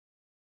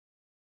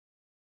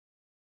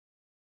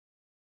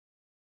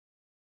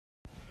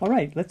All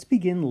right, let's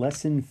begin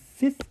lesson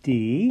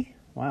 50.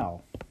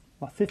 Wow,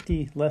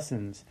 50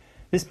 lessons.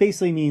 This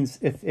basically means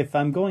if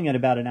I'm going at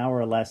about an hour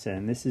a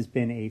lesson, this has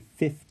been a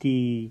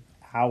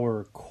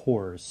 50-hour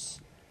course,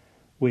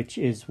 which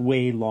is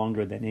way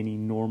longer than any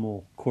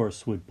normal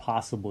course would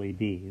possibly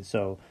be.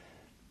 So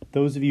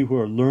those of you who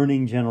are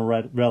learning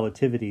general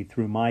relativity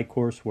through my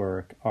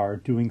coursework are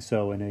doing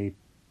so in a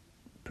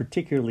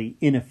particularly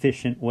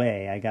inefficient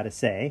way, I got to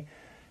say.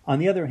 On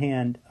the other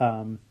hand,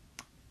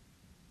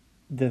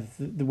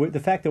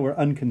 the fact that we're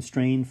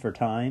unconstrained for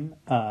time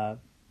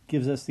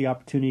gives us the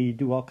opportunity to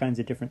do all kinds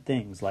of different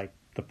things, like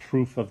the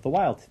proof of the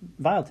Weyl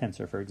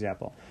tensor, for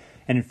example.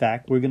 And in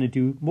fact, we're going to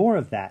do more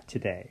of that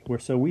today.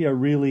 So we are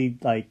really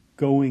like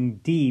going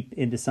deep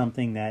into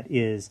something that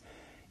is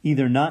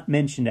either not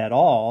mentioned at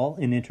all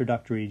in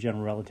introductory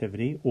general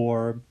relativity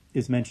or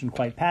is mentioned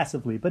quite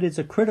passively, but it's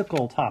a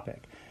critical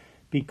topic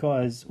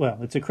because, well,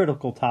 it's a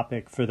critical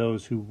topic for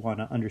those who want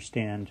to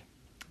understand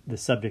the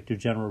subject of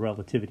general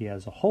relativity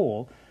as a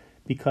whole,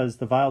 because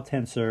the Weyl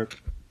tensor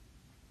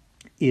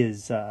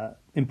is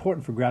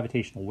important for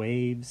gravitational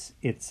waves.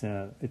 It's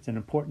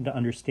important to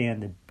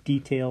understand the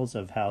details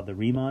of how the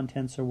Riemann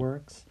tensor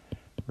works,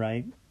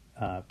 right?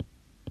 The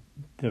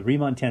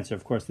Riemann tensor,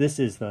 of course, this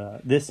is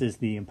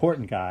the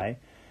important guy,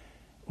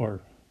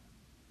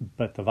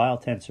 but the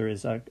Weyl tensor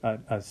is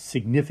a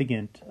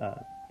significant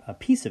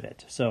piece of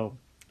it. So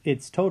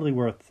it's totally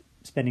worth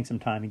spending some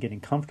time and getting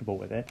comfortable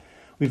with it.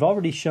 We've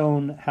already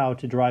shown how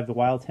to derive the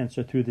Weyl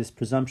tensor through this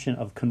presumption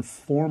of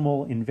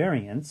conformal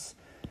invariance,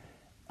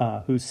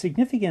 whose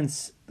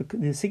significance,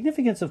 the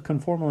significance of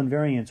conformal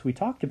invariance, we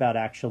talked about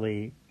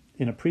actually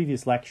in a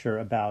previous lecture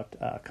about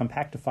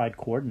compactified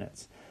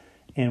coordinates.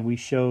 And we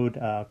showed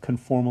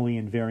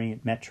conformally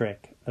invariant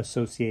metric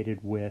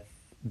associated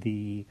with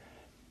the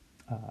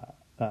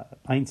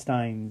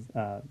Einstein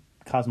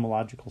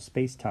cosmological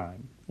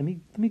space-time. Let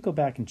me go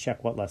back and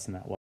check what lesson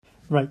that was.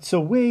 Right, so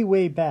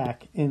way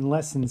back in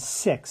lesson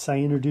 6, I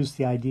introduced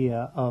the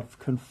idea of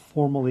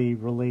conformally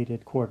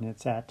related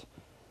coordinates at,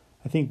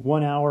 I think,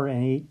 1 hour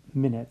and 8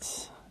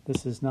 minutes.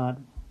 This is not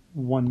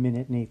 1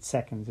 minute and 8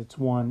 seconds. It's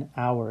 1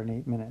 hour and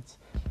 8 minutes.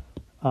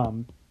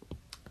 And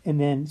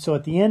then, so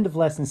at the end of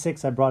lesson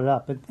 6, I brought it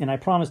up, and I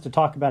promised to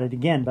talk about it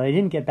again, but I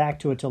didn't get back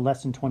to it till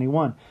lesson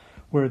 21,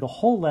 where the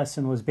whole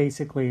lesson was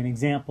basically an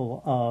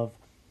example of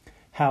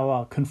how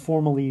a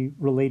conformally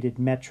related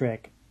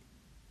metric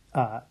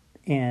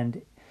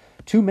and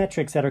two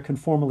metrics that are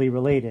conformally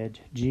related,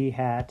 g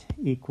hat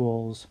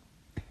equals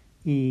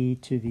e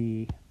to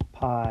the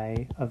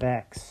pi of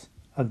x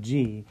of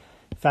g.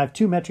 If I have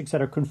two metrics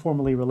that are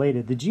conformally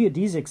related, the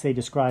geodesics they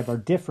describe are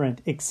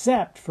different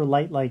except for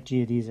light-like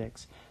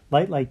geodesics.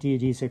 Light-like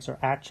geodesics are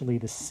actually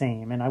the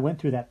same, and I went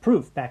through that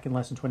proof back in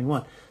lesson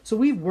 21. So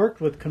we've worked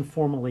with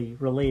conformally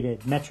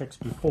related metrics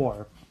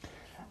before,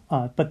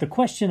 but the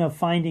question of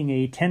finding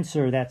a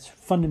tensor that's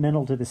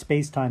fundamental to the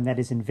space-time that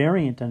is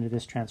invariant under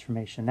this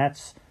transformation,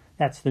 that's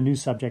the new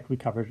subject we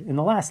covered in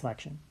the last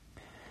lecture.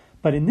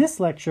 But in this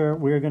lecture,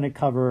 we're going to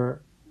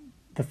cover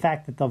the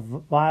fact that the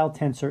Weyl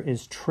tensor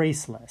is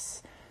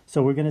traceless.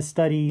 So we're going to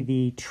study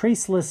the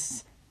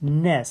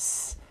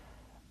tracelessness,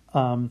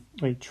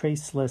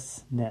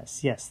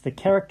 yes, the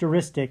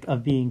characteristic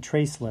of being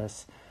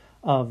traceless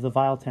of the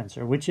Weyl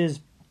tensor, which is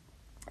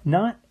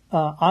not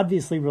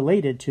obviously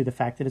related to the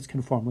fact that it's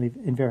conformally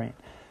invariant.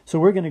 So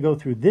we're going to go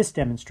through this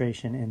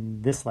demonstration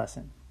in this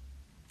lesson.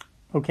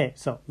 Okay,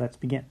 so let's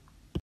begin.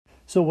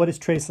 So what does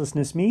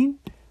tracelessness mean?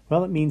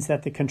 Well, it means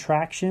that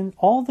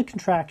all the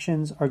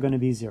contractions are going to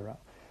be 0.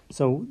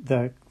 So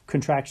the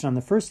contraction on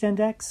the first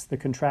index, the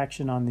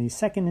contraction on the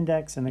second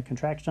index, and the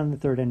contraction on the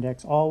third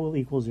index all will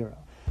equal 0.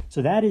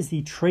 So that is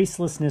the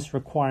tracelessness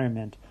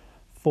requirement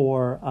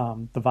for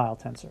the Weyl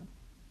tensor.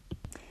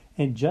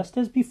 And just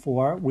as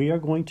before, we are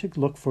going to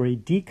look for a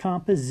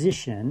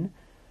decomposition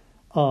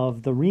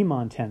of the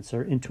Riemann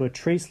tensor into a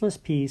traceless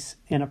piece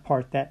and a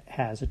part that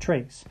has a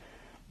trace.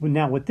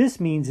 Now, what this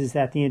means is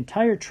that the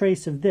entire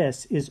trace of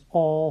this is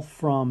all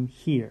from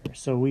here.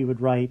 So we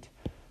would write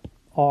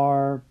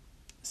R,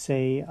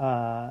 say,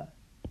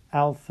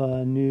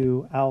 alpha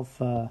nu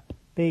alpha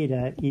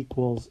beta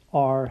equals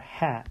R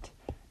hat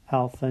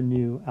alpha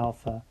nu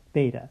alpha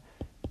beta.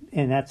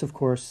 And that's, of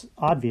course,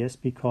 obvious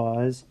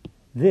because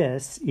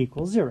this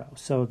equals 0.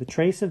 So the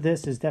trace of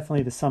this is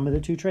definitely the sum of the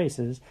two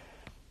traces.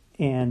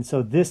 And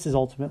so this is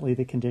ultimately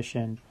the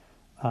condition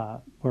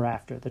we're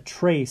after. The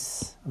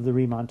trace of the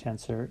Riemann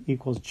tensor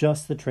equals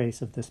just the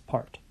trace of this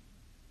part.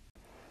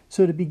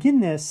 So to begin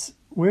this,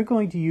 we're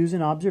going to use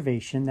an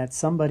observation that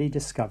somebody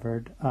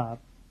discovered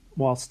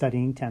while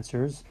studying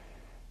tensors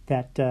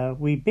that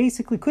we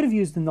basically could have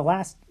used in the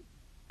last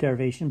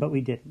derivation, but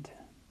we didn't.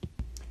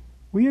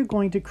 We are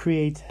going to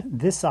create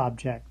this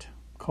object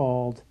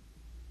called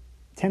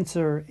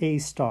tensor A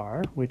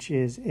star, which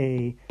is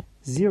a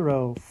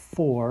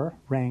 0,4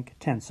 rank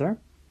tensor.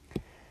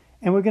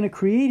 And we're going to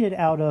create it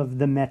out of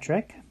the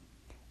metric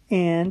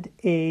and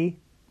a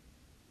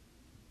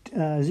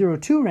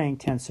 0,2 rank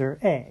tensor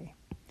A.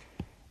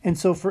 And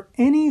so for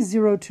any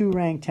 0,2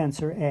 rank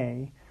tensor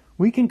A,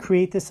 we can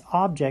create this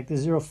object, the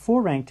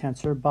 0,4 rank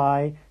tensor,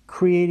 by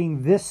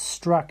creating this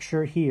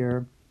structure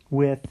here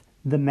with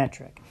the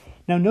metric.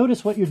 Now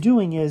notice what you're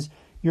doing is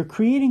you're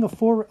creating a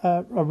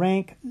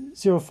rank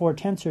 0,4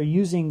 tensor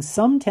using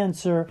some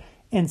tensor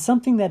and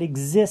something that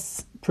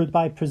exists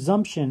by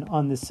presumption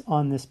on this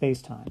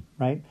spacetime,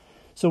 right?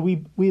 So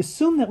we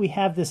assume that we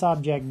have this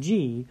object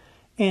G,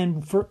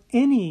 and for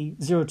any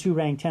 0,2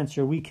 rank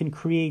tensor, we can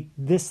create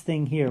this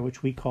thing here,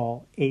 which we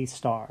call A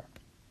star.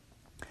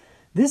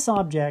 This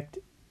object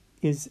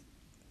is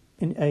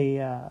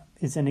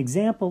an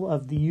example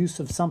of the use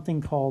of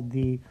something called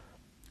the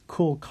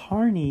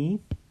Kulkarni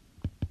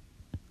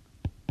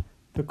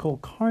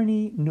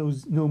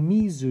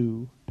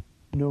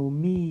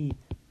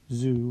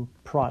Nomizu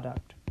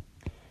product.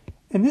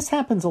 And this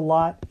happens a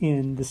lot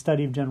in the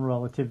study of general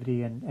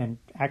relativity and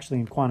actually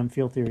in quantum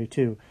field theory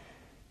too.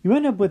 You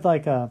end up with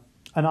like an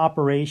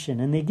operation,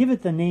 and they give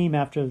it the name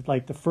after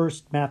like the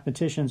first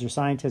mathematicians or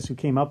scientists who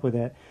came up with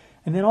it.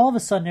 And then all of a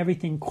sudden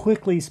everything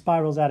quickly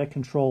spirals out of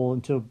control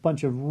into a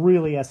bunch of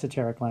really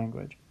esoteric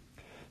language.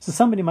 So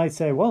somebody might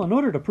say, well, in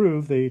order to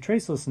prove the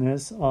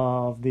tracelessness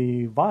of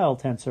the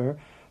Weyl tensor,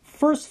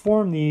 first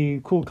form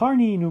the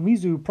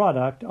Kulkarni-Nomizu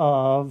product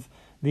of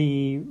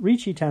the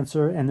Ricci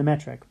tensor and the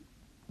metric,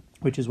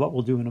 which is what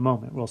we'll do in a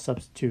moment. We'll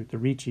substitute the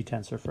Ricci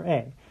tensor for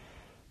A.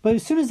 But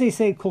as soon as they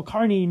say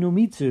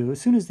Kulkarni-Nomizu, as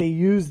soon as they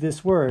use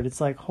this word, it's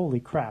like, holy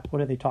crap,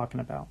 what are they talking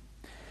about?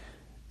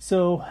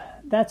 So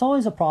that's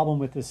always a problem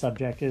with this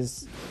subject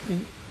is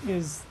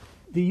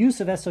the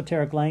use of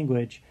esoteric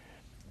language.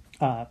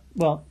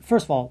 Well,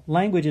 first of all,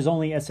 language is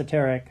only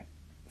esoteric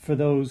for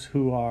those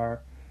who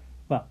are,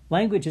 well,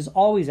 language is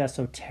always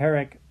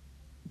esoteric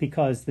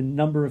because the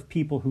number of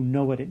people who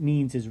know what it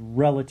means is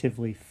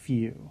relatively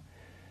few.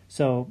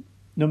 So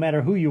no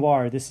matter who you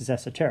are, this is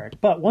esoteric.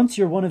 But once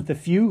you're one of the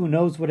few who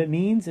knows what it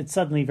means, it's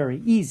suddenly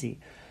very easy.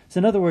 So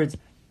in other words,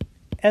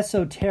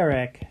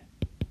 esoteric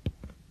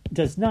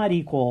does not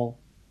equal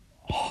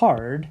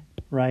hard,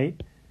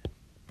 right?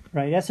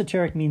 Right?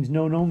 Esoteric means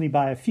known only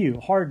by a few.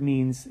 Hard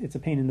means it's a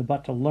pain in the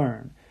butt to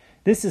learn.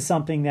 This is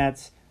something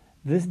that's,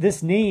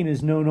 this name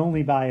is known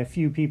only by a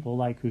few people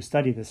like who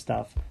study this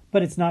stuff,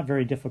 but it's not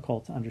very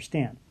difficult to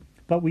understand.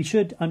 But we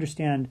should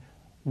understand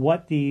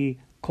what the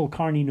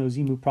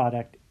Kulkarni-Nomizu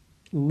product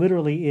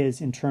literally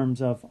is in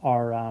terms of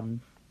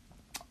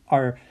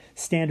our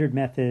standard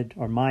method,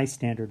 or my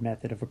standard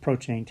method of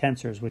approaching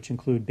tensors, which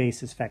include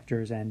basis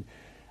vectors and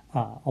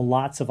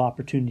lots of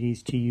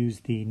opportunities to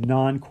use the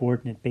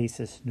non-coordinate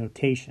basis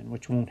notation,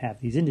 which won't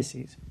have these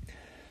indices.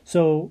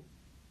 So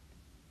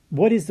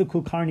what is the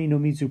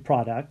Kulkarni-Nomizu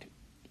product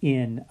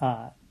in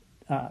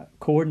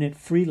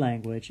coordinate-free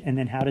language, and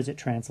then how does it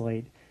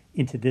translate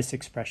into this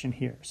expression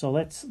here? So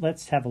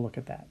let's have a look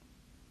at that.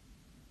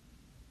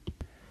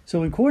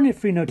 So in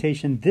coordinate-free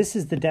notation, this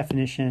is the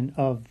definition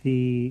of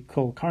the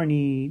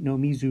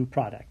Kulkarni-Nomizu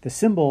product. The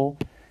symbol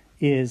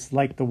is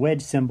like the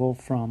wedge symbol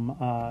from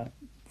our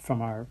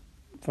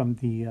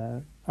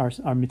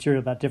material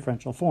about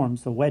differential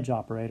forms, the wedge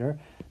operator,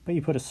 but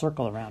you put a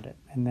circle around it,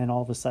 and then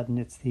all of a sudden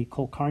it's the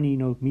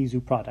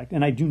Kulkarni-Nomizu product.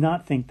 And I do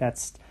not think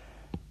that's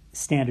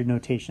standard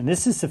notation.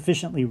 This is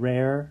sufficiently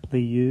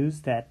rarely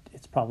used that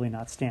it's probably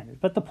not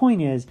standard. But the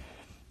point is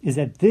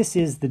that this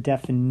is the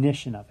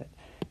definition of it.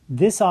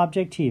 This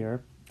object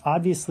here,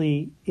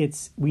 obviously,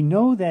 we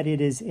know that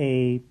it is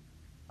a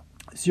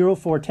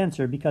 0,4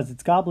 tensor because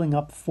it's gobbling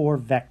up 4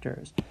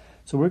 vectors.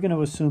 So we're going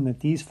to assume that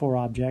these 4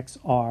 objects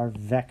are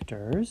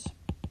vectors,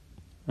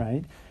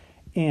 right?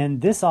 And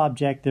this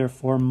object,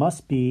 therefore,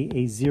 must be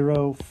a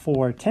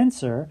 0,4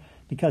 tensor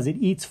because it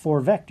eats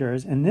 4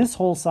 vectors. And this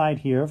whole side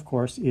here, of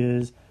course,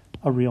 is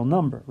a real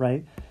number,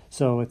 right?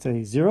 So it's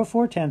a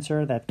 0,4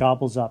 tensor that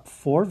gobbles up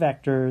 4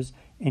 vectors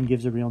and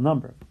gives a real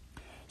number.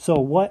 So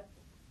what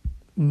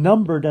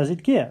number does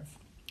it give?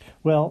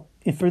 Well,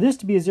 if for this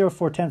to be a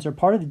 0,4 tensor,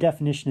 part of the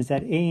definition is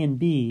that A and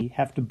B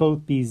have to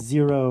both be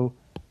 0,2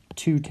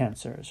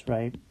 tensors,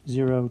 right?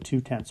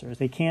 0,2 tensors.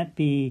 They can't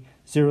be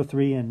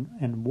 0,3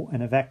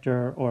 and a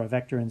vector, or a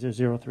vector and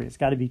 0,3. It's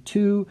got to be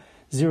 2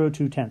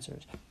 0,2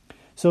 tensors.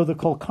 So the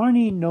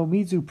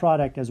Kulkarni-Nomizu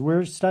product, as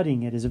we're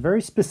studying it, is a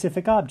very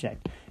specific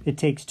object. It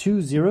takes 2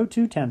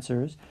 0,2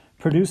 tensors,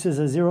 produces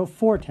a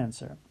 0,4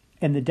 tensor.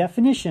 And the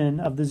definition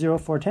of the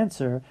 0,4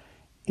 tensor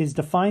is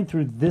defined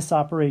through this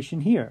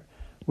operation here,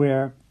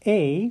 where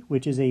A,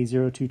 which is a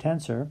 0,2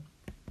 tensor,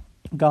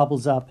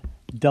 gobbles up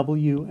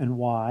W and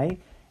Y,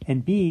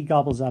 and B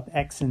gobbles up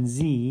X and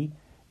Z.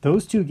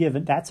 Those two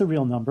given, that's a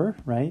real number,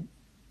 right?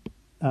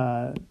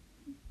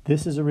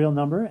 This is a real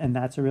number, and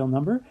that's a real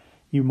number.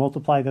 You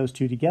multiply those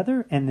two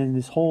together, and then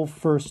this whole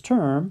first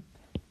term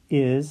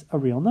is a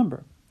real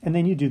number. And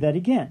then you do that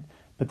again.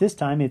 But this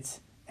time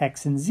it's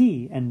X and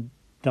Z, and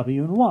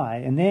W and Y.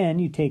 And then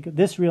you take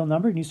this real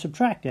number and you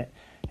subtract it,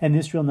 and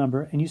this real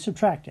number and you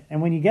subtract it.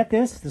 And when you get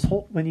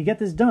when you get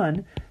this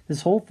done,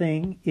 this whole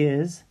thing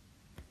is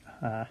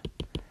a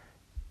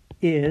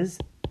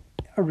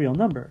real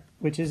number,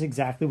 which is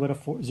exactly what a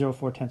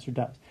 0,4 tensor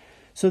does.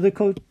 So the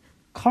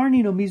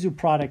Kulkarni-Nomizu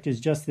product is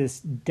just this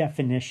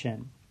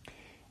definition.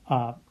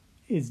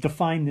 is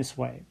defined this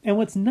way. And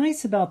what's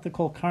nice about the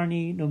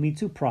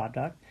Kulkarni-Nomitsu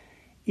product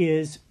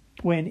is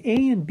when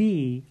A and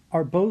B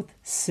are both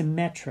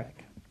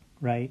symmetric,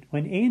 right?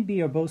 When A and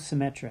B are both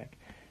symmetric,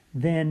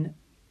 then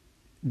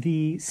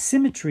the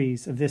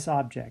symmetries of this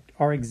object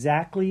are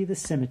exactly the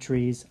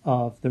symmetries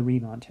of the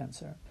Riemann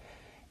tensor.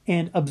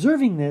 And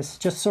observing this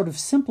just sort of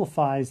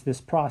simplifies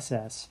this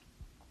process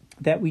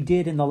that we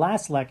did in the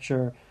last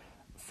lecture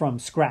from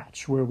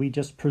scratch, where we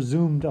just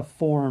presumed a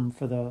form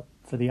for the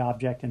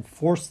object and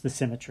forced the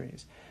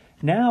symmetries.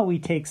 Now we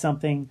take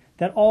something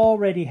that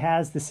already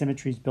has the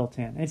symmetries built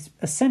in. It's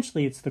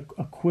the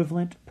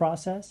equivalent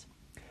process,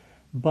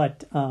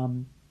 but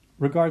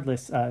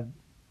regardless,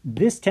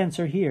 this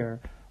tensor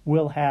here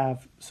will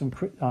have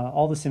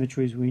all the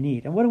symmetries we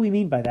need. And what do we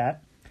mean by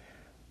that?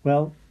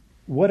 Well,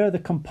 what are the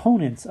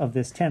components of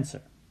this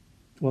tensor?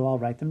 Well, I'll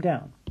write them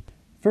down.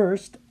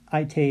 First,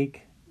 I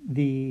take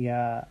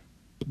the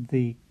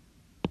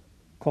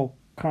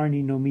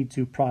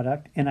Kulkarni-Nomitsu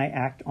product and I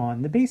act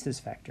on the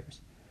basis vectors,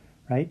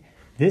 right?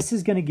 This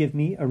is going to give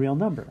me a real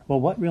number.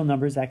 Well, what real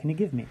number is that going to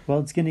give me? Well,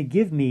 it's going to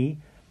give me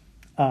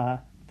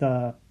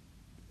the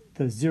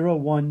 0,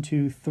 1,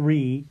 2,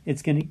 3.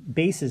 It's going to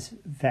basis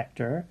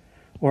vector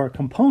or a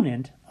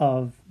component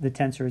of the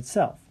tensor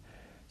itself.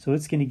 So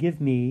it's going to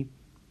give me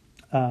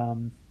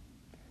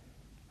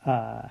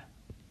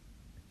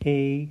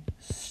A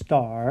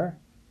star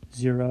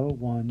 0,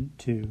 1,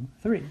 2,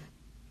 3,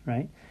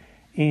 right?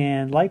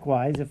 And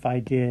likewise, if I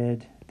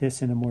did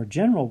this in a more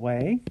general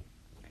way,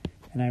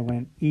 and I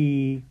went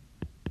E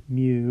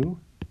mu,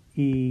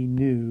 E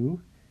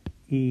nu,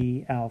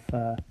 E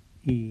alpha,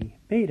 E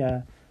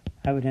beta,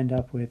 I would end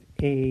up with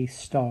A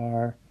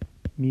star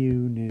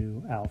mu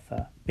nu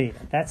alpha beta.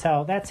 That's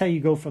how you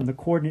go from the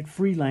coordinate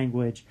free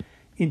language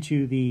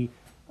into the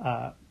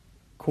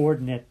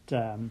coordinate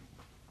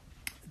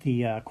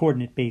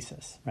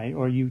basis, right?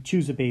 Or you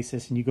choose a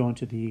basis and you go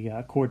into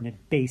the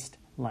coordinate based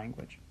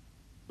language.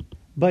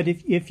 But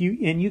if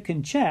you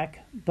can check,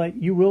 but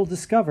you will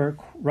discover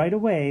right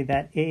away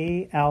that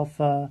A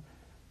star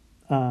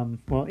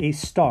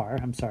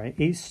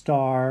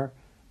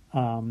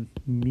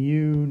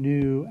mu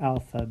nu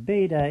alpha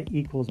beta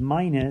equals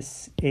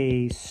minus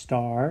A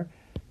star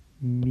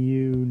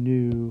mu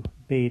nu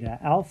beta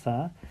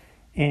alpha,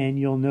 and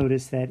you'll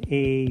notice that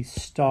A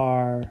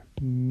star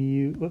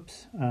mu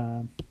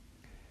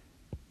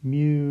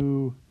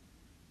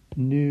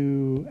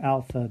nu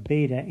alpha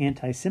beta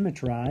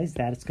anti-symmetrized,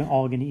 that it's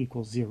all going to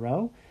equal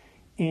 0.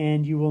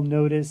 And you will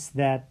notice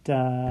that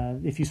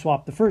if you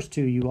swap the first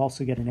two, you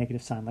also get a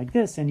negative sign like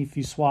this. And if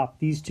you swap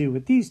these two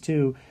with these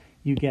two,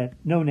 you get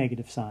no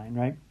negative sign,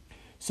 right?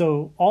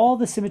 So all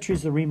the symmetries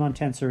of the Riemann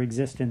tensor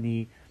exist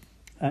in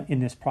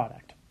this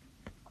product.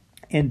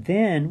 And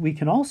then we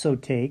can also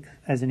take,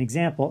 as an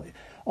example,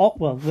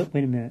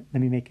 wait a minute,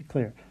 let me make it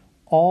clear.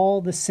 All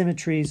the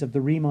symmetries of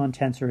the Riemann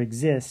tensor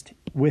exist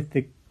with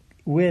the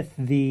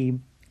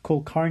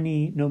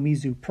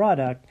Kulkarni-Nomitsu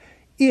product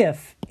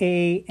if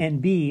A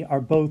and B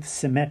are both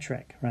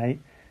symmetric, right?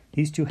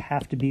 These two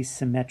have to be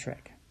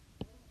symmetric,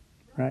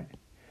 right?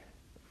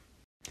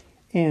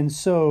 And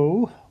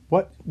so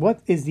what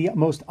is the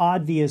most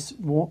obvious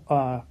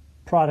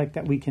product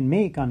that we can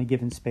make on a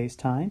given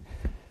space-time?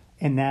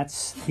 And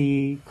that's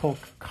the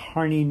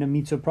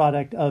Kulkarni-Nomitsu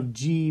product of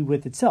G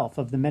with itself,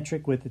 of the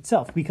metric with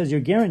itself, because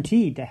you're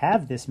guaranteed to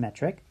have this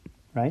metric,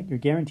 right? You're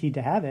guaranteed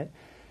to have it.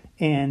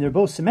 And they're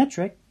both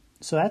symmetric,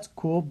 so that's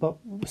cool. But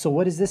so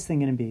what is this thing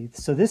going to be?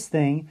 So this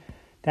thing,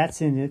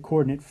 that's in the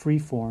coordinate free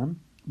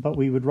form, but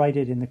we would write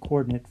it in the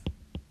coordinate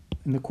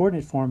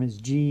form as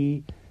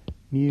G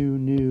mu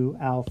nu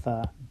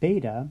alpha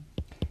beta,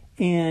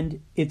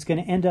 and it's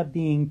going to end up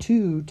being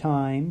 2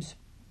 times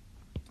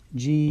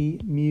G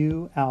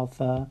mu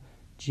alpha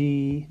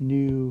G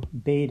nu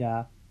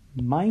beta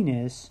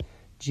minus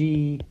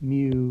G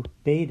mu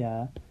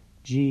beta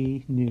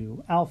G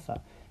nu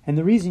alpha. And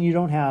the reason you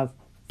don't have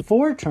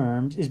 4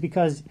 terms is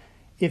because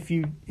if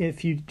you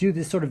do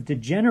this sort of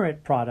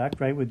degenerate product,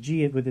 right, with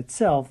G with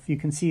itself, you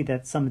can see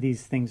that some of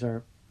these things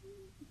are,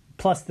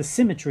 plus the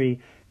symmetry,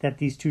 that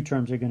these 2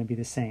 terms are going to be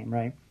the same,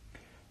 right?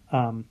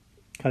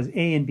 Because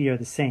A and B are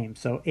the same.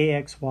 So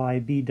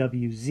AXY,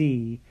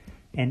 BWZ,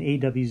 and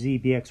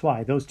AWZ,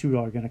 BXY, those 2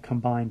 are going to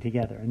combine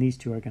together, and these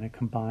 2 are going to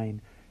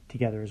combine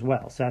together as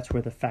well. So that's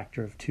where the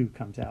factor of 2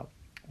 comes out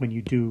when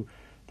you do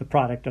the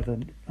product of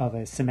a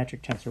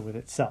symmetric tensor with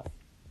itself.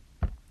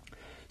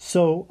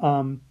 So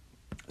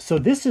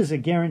this is a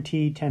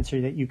guaranteed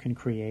tensor that you can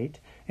create,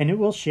 and it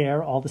will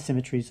share all the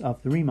symmetries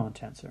of the Riemann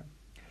tensor.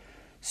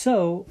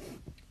 So,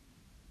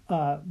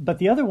 but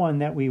the other one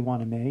that we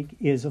want to make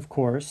is, of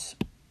course,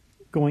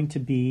 going to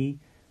be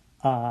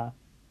the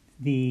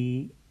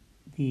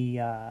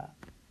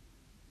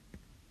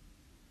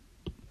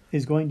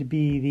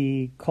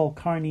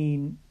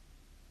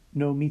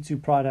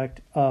Kulkarni-Nomitsu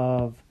product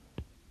of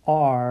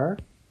R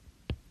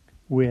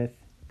with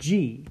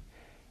G.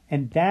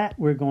 And that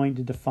we're going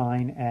to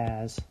define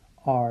as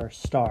R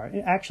star.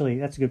 Actually,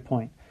 that's a good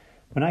point.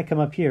 When I come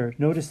up here,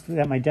 notice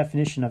that my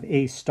definition of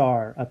A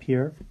star up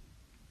here,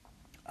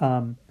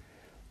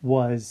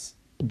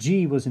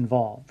 G was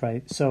involved,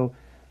 right? So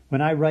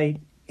when I write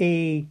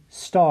A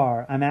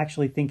star, I'm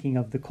actually thinking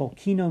of the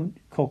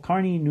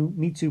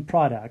Kulkarni-Mitsu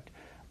product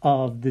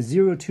of the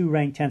 0-2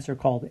 rank tensor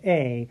called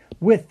A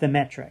with the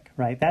metric,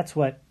 right? That's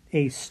what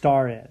A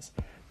star is.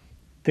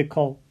 The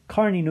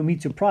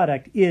Kulkarni-Mitsu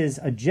product is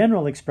a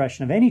general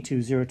expression of any two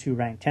 0-2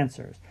 rank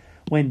tensors.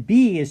 When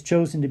B is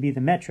chosen to be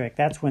the metric,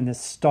 that's when the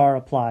star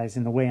applies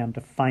in the way I'm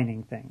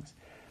defining things.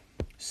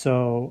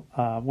 So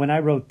when I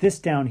wrote this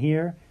down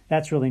here,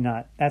 that's really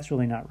not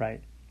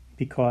right,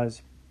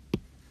 because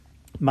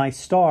my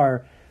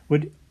star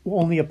would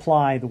only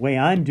apply the way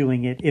I'm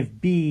doing it if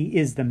B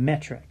is the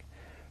metric,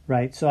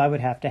 right? So I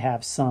would have to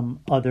have some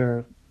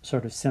other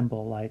sort of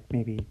symbol, like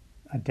maybe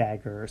a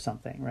dagger or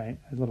something, right?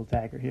 A little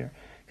dagger here.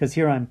 Because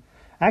here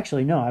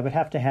I would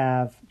have to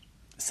have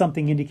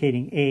something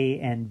indicating A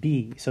and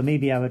B. So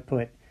maybe I would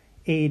put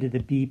A to the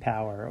B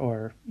power,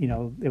 or,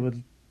 it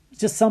would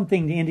just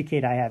something to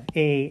indicate I have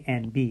A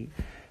and B.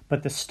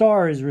 But the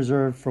star is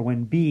reserved for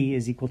when B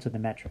is equal to the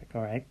metric,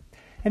 all right?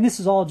 And this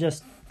is all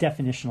just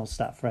definitional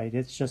stuff, right?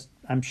 It's just,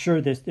 I'm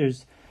sure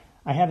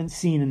I haven't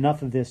seen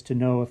enough of this to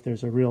know if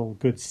there's a real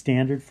good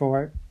standard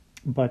for it.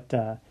 But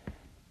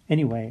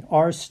anyway,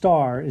 R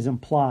star is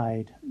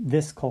implied,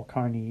 this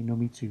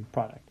Kulkarni-Mitsu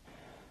product.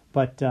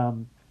 But,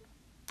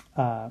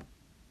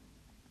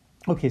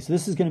 okay, so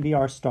this is going to be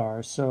R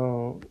star.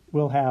 So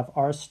we'll have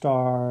R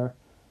star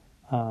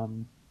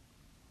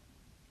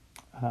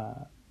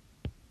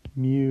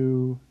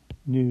mu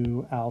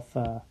nu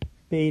alpha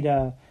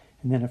beta,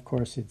 and then of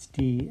course it's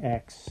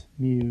dx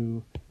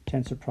mu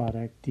tensor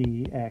product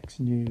dx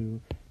nu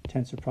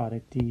tensor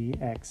product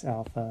dx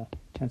alpha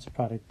tensor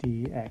product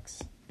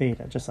dx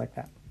beta, just like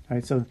that. All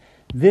right, so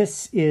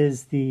this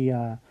is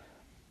the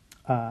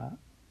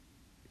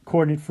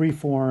coordinate free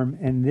form,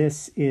 and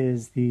this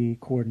is the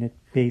coordinate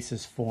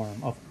basis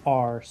form of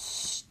R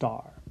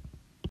star.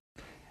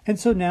 And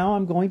so now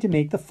I'm going to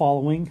make the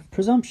following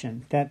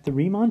presumption, that the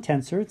Riemann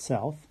tensor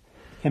itself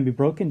can be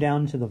broken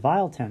down into the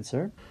Weyl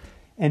tensor,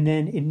 and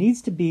then it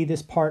needs to be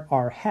this part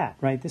R hat,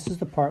 right? This is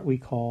the part we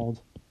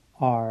called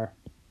R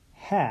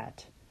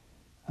hat,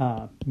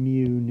 mu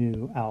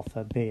nu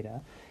alpha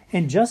beta.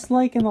 And just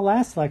like in the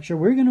last lecture,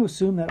 we're going to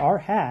assume that R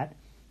hat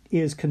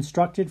is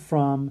constructed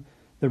from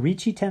the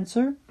Ricci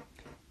tensor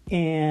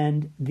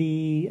and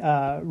the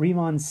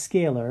Riemann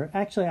scalar.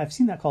 Actually, I've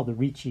seen that called the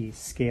Ricci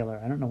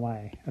scalar. I don't know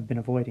why I've been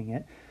avoiding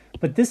it.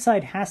 But this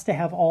side has to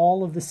have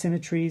all of the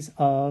symmetries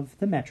of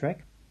the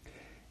metric.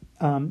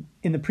 In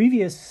the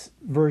previous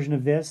version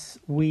of this,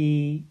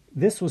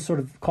 this was sort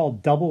of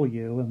called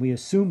W, and we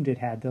assumed it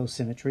had those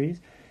symmetries.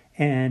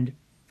 And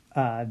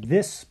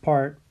this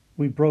part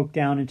we broke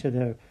down into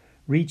the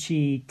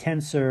Ricci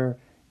tensor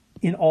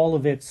in all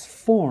of its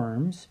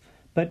forms.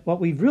 But what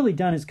we've really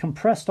done is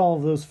compressed all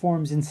of those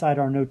forms inside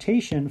our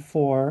notation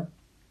for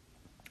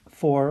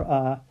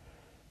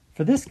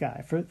this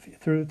guy,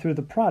 through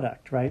the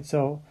product, right?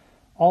 So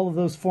all of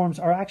those forms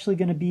are actually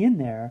going to be in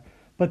there,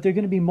 but they're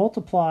going to be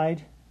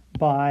multiplied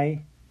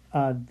by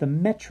the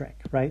metric,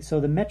 right? So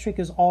the metric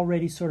is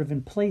already sort of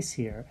in place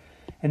here,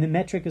 and the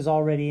metric is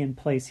already in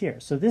place here.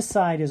 So this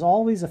side is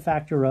always a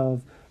factor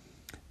of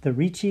the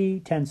Ricci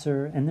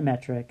tensor and the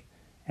metric,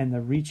 and the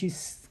Ricci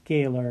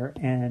scalar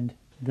and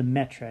the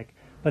metric.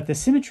 But the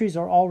symmetries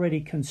are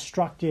already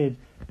constructed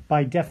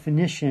by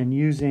definition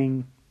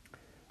using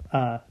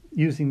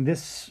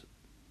this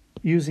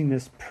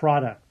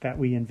product that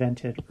we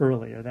invented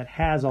earlier that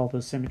has all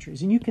those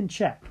symmetries, and you can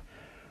check,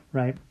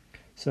 right?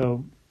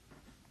 So,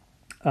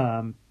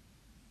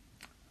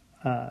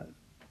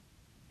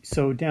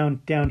 so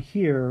down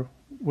here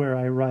where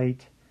I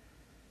write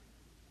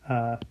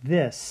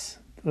this,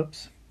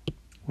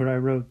 where I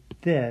wrote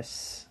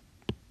this.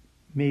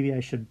 Maybe I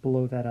should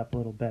blow that up a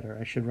little better.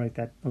 I should write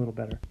that a little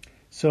better.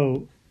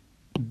 So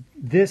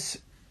this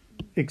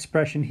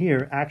expression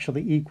here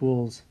actually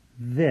equals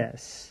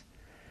this.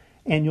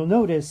 And you'll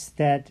notice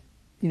that,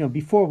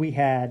 before we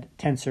had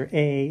tensor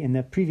A in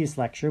the previous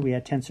lecture, we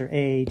had tensor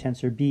A,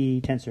 tensor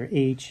B, tensor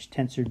H,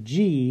 tensor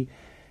G.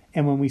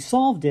 And when we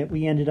solved it,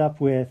 we ended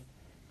up with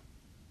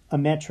a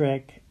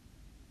metric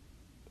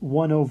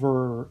 1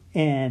 over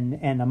n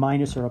and a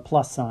minus or a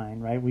plus sign,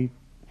 right?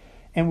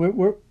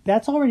 And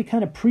that's already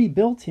kind of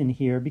pre-built in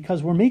here,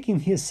 because we're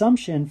making the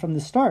assumption from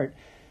the start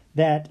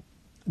that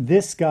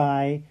this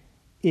guy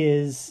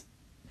is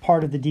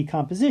part of the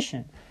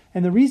decomposition.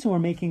 And the reason we're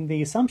making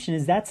the assumption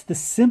is that's the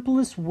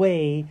simplest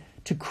way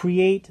to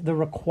create the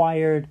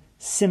required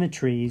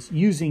symmetries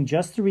using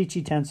just the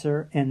Ricci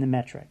tensor and the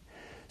metric.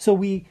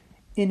 So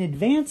in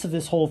advance of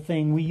this whole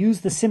thing, we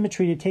use the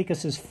symmetry to take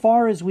us as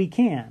far as we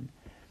can.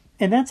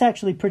 And that's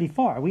actually pretty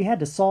far. We had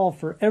to solve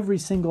for every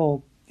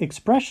single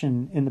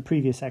expression in the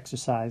previous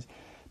exercise,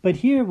 but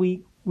here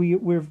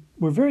we're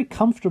very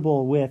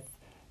comfortable with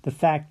the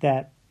fact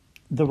that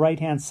the right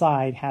hand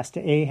side has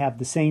to have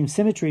the same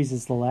symmetries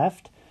as the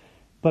left,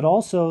 but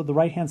also the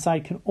right hand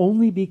side can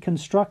only be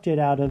constructed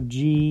out of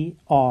G,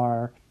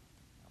 R,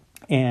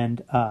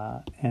 and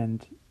the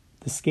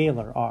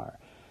scalar R.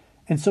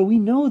 And so we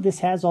know this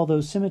has all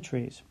those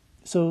symmetries.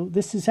 So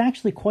this is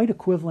actually quite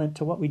equivalent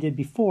to what we did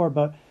before,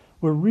 but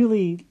we're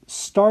really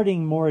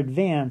starting more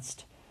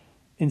advanced.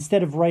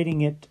 Instead of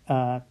writing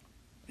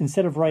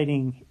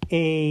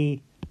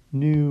A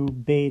nu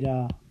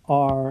beta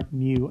r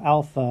mu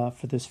alpha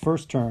for this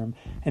first term,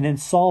 and then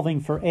solving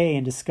for A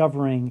and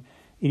discovering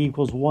it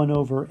equals 1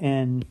 over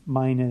n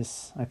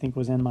minus, I think it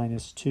was n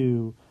minus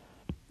 2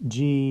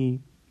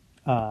 g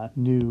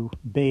nu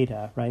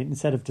beta, right?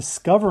 Instead of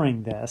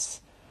discovering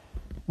this,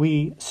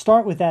 we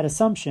start with that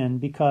assumption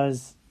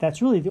because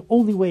that's really the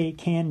only way it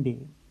can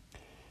be.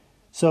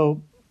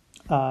 So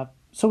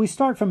we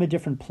start from a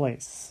different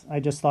place. I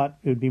just thought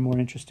it would be more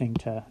interesting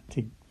to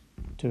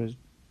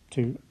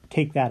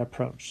take that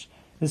approach.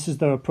 This is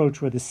the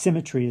approach where the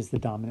symmetry is the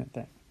dominant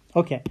thing.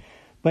 Okay,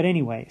 but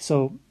anyway,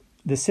 so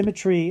the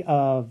symmetry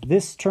of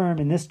this term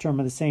and this term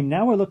are the same.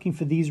 Now we're looking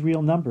for these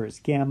real numbers,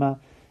 gamma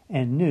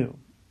and nu,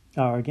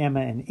 or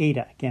gamma and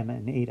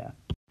eta.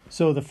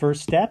 So the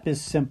first step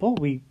is simple.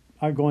 We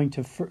are going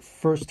to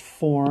first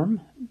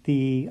form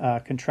the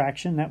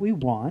contraction that we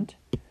want,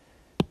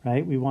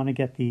 right? We want to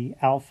get the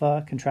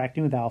alpha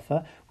contracting with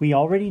alpha. We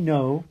already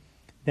know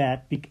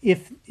that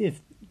if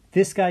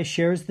this guy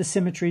shares the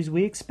symmetries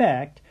we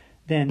expect,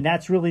 then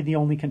that's really the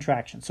only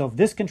contraction. So if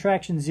this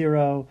contraction is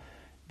 0,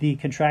 the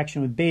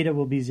contraction with beta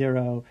will be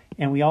 0,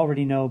 and we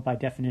already know by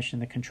definition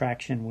the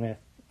contraction with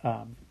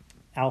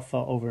alpha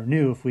over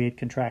nu, if we had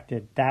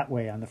contracted that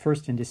way on the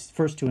first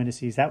two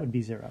indices, that would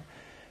be 0.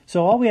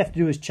 So all we have to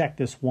do is check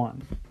this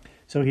 1.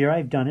 So here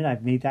I've done it.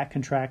 I've made that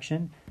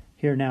contraction.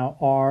 Here now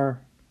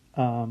r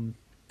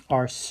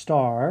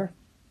star,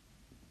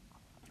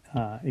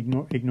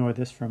 ignore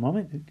this for a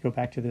moment, go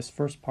back to this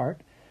first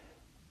part.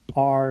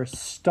 R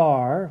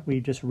star,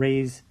 we just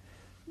raise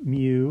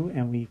mu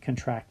and we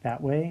contract that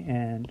way,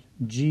 and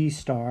G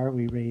star,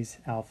 we raise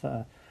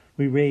alpha,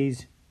 we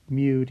raise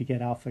mu to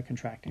get alpha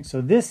contracting. So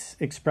this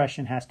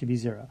expression has to be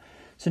 0.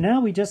 So now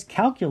we just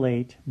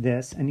calculate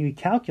this, and we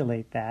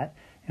calculate that,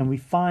 and we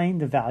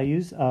find the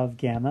values of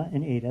gamma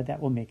and eta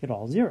that will make it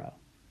all 0.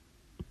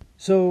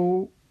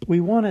 So we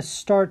want to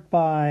start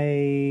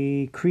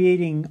by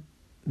creating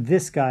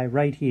this guy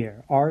right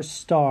here, R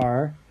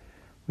star.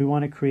 We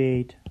want to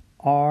create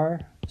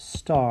R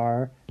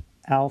star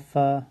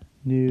alpha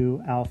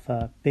nu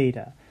alpha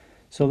beta.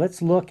 So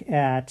let's look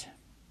at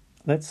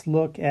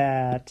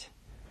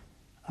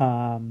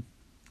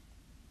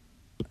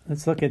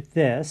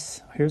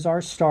this. Here's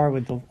R star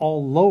with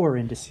all lower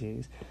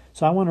indices.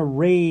 So I want to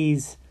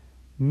raise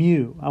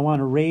mu. I want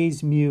to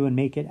raise mu and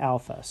make it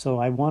alpha. So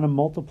I want to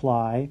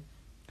multiply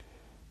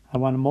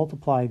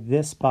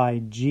this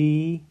by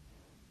G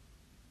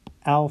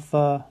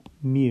alpha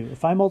mu.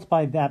 If I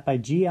multiply that by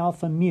G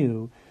alpha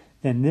mu,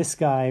 then this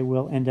guy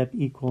will end up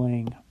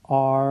equaling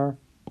R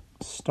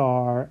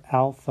star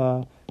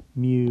alpha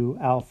mu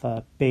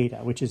alpha beta,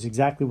 which is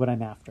exactly what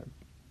I'm after.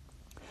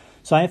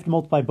 So I have to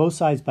multiply both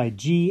sides by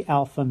G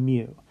alpha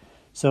mu.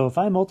 So if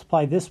I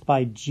multiply this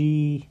by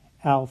G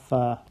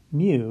alpha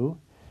mu,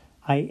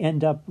 I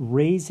end up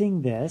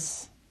raising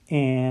this,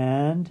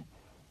 and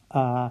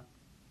I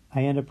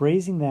end up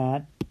raising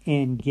that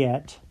and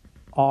get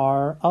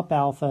R up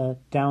alpha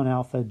down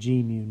alpha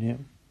G mu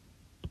nu.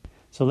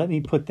 So let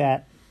me put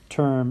that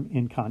term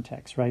in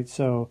context, right?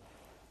 So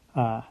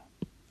I've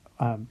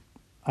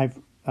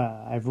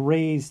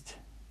raised,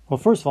 well,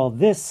 first of all,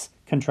 this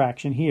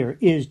contraction here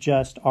is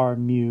just R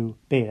mu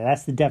beta.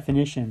 That's the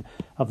definition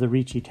of the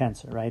Ricci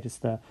tensor, right? It's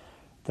the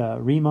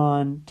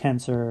Riemann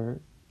tensor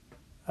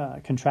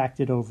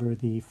contracted over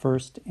the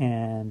first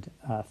and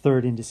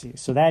third indices.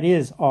 So that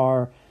is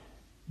R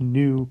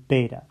nu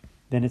beta.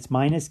 Then it's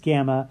minus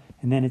gamma,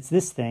 and then it's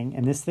this thing,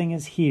 and this thing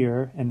is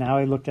here, and now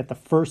I looked at the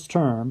first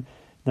term.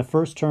 The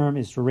first term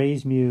is to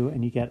raise mu,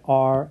 and you get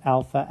R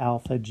alpha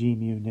alpha G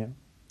mu nu.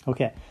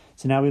 Okay,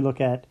 so now we look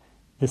at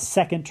the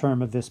second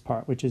term of this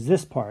part, which is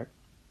this part.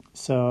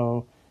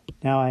 So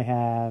now I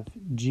have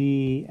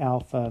G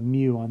alpha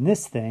mu on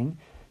this thing,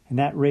 and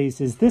that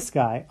raises this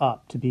guy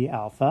up to be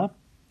alpha.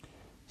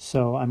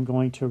 So I'm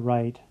going to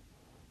write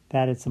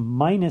that it's a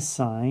minus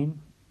sign.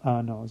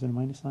 No, is it a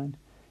minus sign?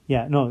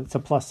 Yeah, no, it's a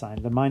plus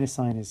sign. The minus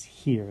sign is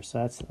here, so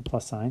that's a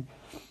plus sign.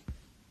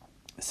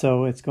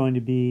 So it's going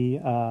to be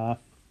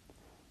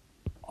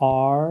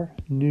R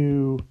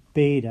nu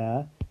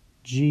beta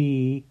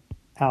G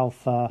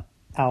alpha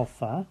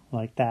alpha,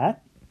 like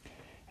that.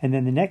 And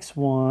then the next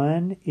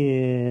one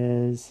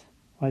is,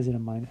 why is it a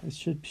minus? It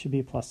should be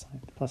a plus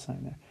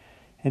sign there.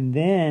 And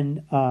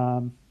then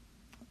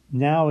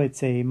now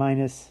it's a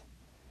minus,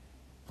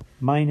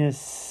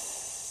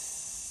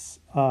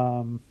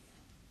 oh,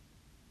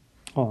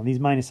 these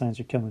minus signs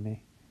are killing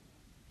me.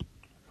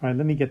 All right,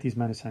 let me get these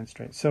minus signs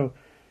straight. So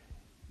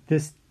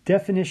this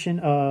definition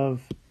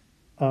of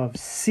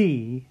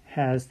C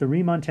has the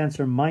Riemann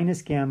tensor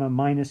minus gamma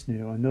minus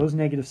nu, and those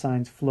negative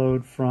signs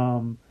flowed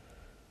from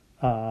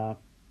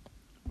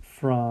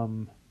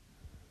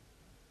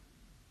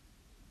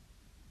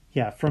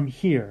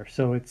here.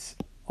 So it's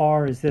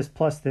R is this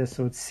plus this,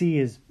 so it's C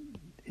is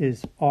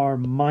R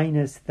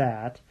minus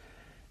that,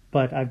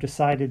 but I've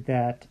decided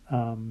that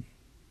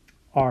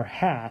r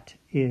hat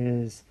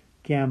is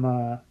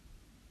gamma,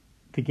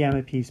 the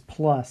gamma piece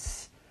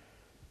plus,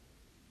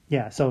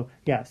 so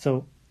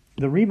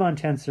the Riemann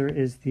tensor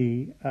is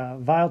the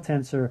Weyl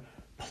tensor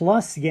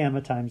plus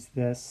gamma times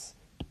this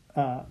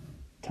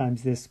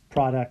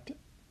product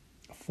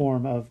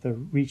form of the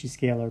Ricci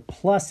scalar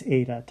plus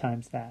eta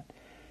times that.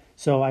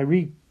 So I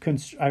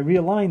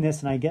realign this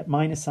and I get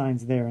minus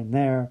signs there and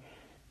there.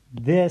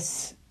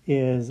 This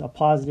is a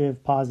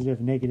positive, positive,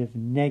 negative,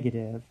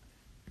 negative.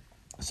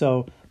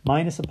 So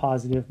minus a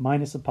positive,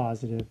 minus a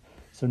positive.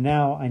 So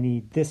now I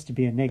need this to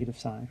be a negative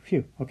sign.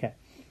 Phew, okay.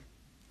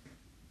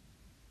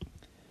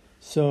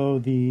 So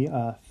the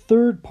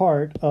third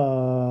part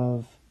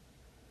of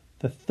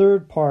this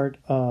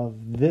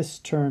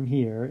term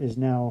here is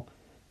now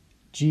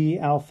G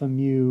alpha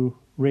mu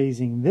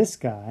raising this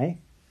guy.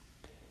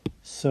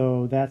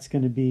 So that's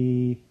going to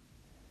be,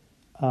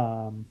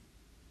 so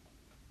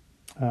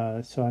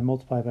I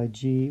multiply by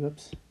G,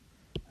 oops,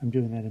 I'm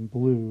doing that in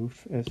blue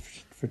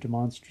for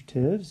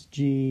demonstratives,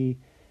 G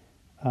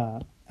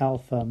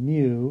alpha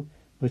mu,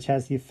 which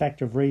has the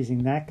effect of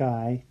raising that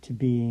guy to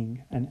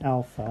being an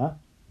alpha.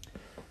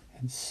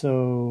 And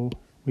so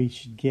we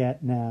should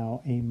get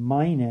now a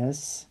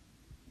minus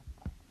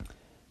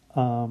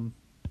R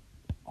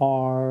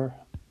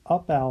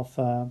up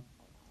alpha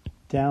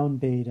down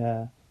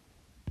beta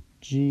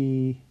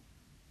G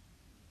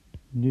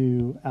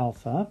nu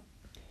alpha.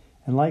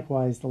 And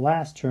likewise, the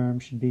last term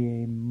should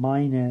be a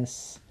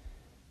minus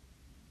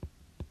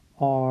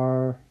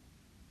R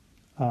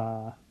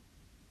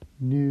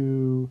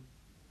nu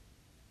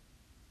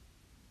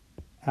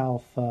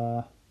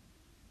alpha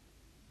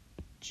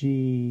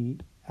G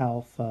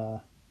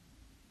alpha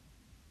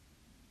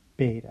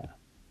beta.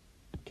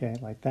 Okay,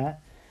 like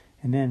that.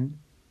 And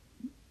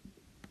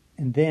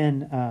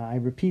then I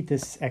repeat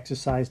this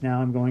exercise.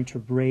 Now I'm going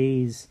to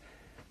raise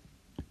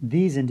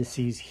these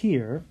indices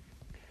here.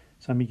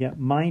 So I'm going to get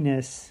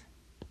minus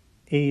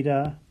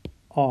eta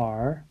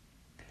r,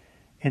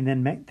 and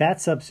then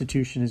that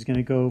substitution is going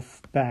to go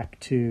back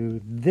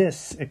to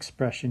this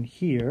expression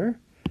here.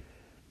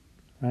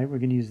 Right? We're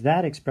going to use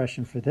that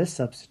expression for this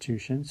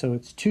substitution. So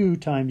it's 2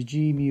 times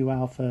G mu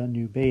alpha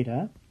nu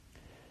beta.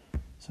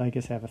 So I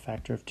guess I have a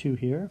factor of 2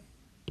 here.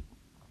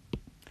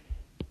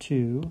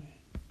 2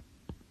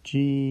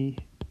 G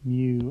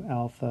mu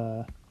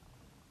alpha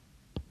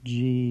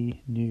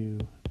G nu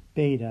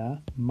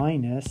beta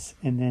minus,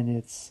 and then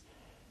it's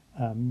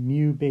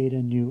mu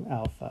beta nu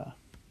alpha.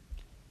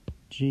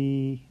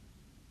 G,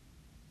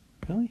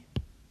 really?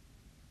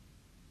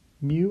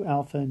 Mu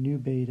alpha nu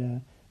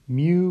beta,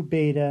 mu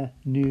beta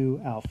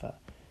nu alpha.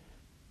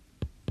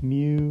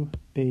 Mu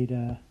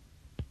beta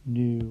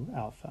nu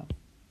alpha.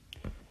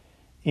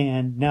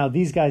 And now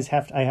these guys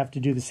I have to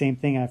do the same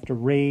thing. I have to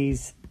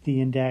raise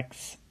the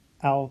index,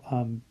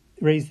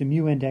 raise the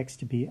mu index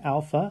to be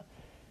alpha.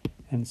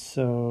 And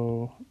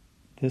so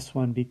this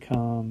one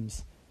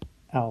becomes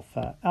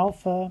alpha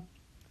alpha,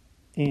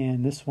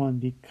 and this one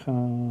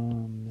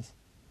becomes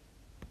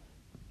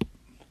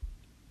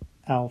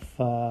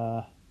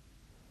alpha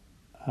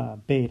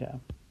beta.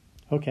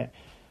 Okay,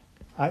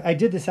 I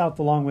did this out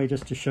the long way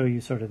just to show you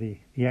sort of the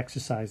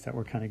exercise that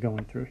we're kind of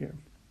going through here.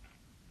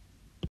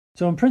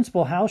 So in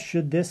principle, how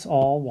should this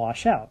all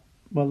wash out?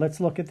 Well,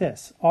 let's look at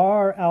this.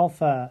 R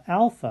alpha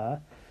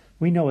alpha,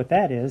 we know what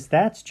that is.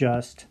 That's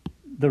just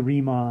the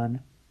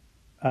Riemann,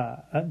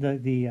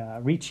 the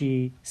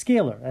Ricci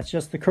scalar. That's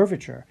just the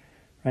curvature,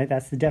 right?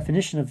 That's the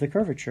definition of the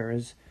curvature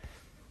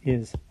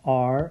is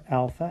R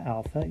alpha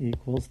alpha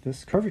equals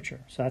this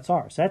curvature. So that's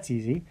R. So that's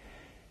easy.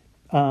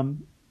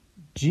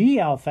 G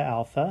alpha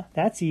alpha,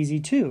 that's easy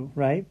too,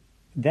 right?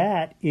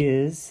 That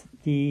is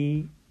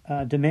the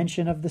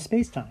dimension of the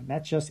spacetime.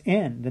 That's just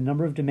n, the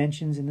number of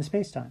dimensions in the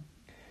spacetime.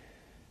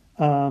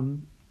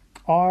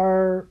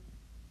 R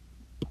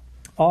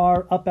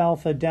up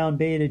alpha down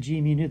beta G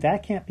mu nu,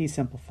 that can't be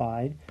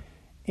simplified.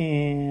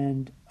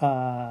 And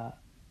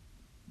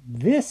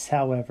this,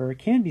 however,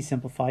 can be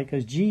simplified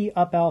because G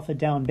up alpha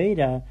down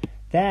beta,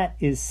 that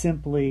is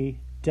simply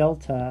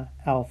delta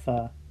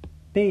alpha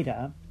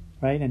beta,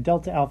 right? And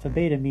delta alpha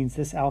beta means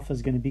this alpha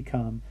is going to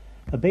become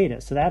a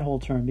beta. So that whole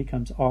term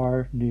becomes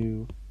R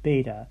nu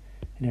beta,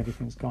 and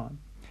everything's gone.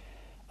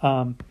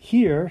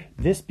 Here,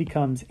 this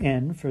becomes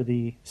n for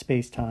the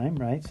space-time,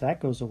 right? So that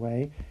goes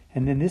away.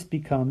 And then this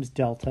becomes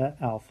delta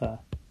alpha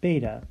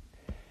beta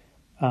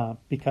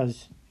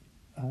because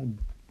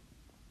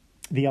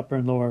the upper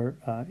and lower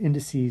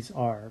indices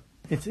are,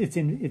 it's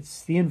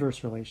the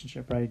inverse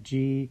relationship, right?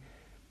 G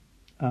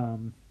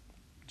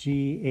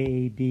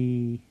A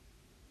B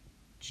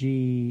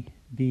G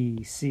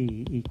B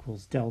C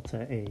equals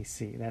delta A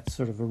C. That's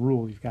sort of a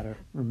rule you've got to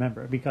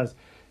remember because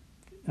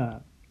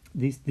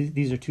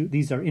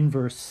these are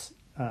inverse,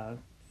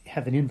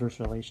 have an inverse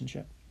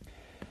relationship.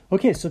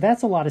 Okay, so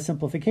that's a lot of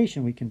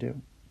simplification we can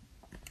do.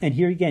 And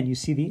here again, you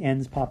see the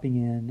n's popping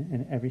in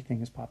and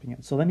everything is popping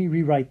in. So let me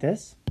rewrite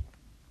this.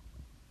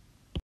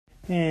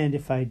 And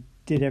if I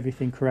did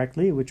everything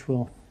correctly, which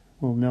we'll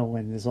we'll know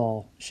when this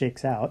all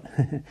shakes out.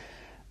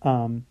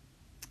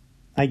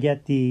 I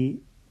get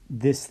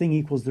this thing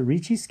equals the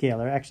Ricci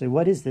scalar. Actually,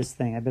 what is this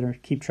thing? I better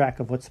keep track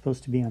of what's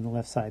supposed to be on the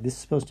left side. This is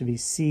supposed to be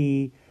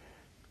C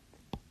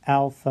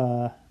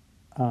alpha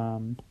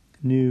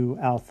nu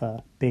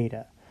alpha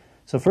beta.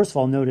 So first of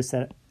all, notice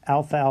that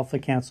alpha alpha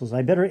cancels.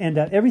 I better end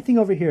up, everything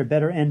over here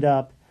better end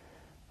up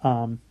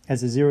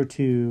as a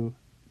 0-2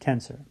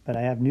 tensor. But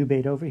I have nu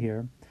beta over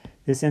here.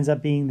 This ends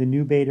up being the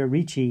nu beta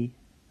Ricci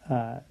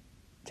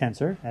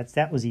tensor.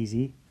 That was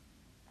easy.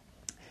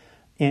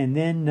 And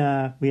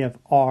then we have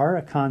R,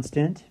 a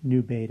constant,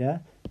 nu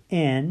beta,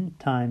 n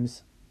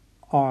times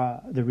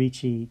R, the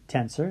Ricci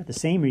tensor. The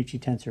same Ricci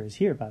tensor is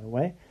here, by the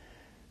way.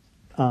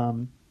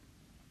 And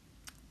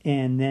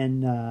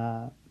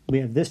then we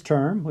have this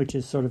term, which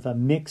is sort of a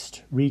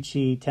mixed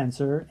Ricci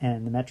tensor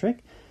and the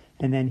metric.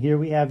 And then here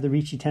we have the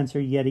Ricci tensor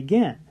yet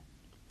again,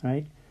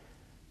 right?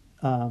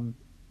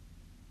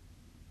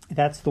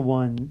 That's the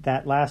one,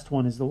 that last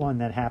one is the one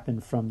that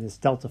happened from this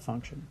delta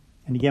function.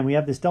 And again, we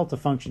have this delta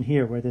function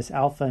here where this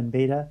alpha and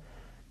beta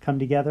come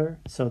together.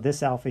 So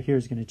this alpha here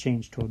is going to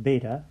change to a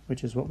beta,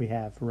 which is what we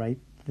have right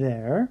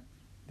there,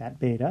 that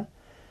beta.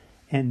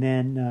 And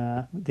then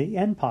the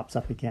n pops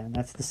up again.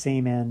 That's the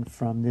same n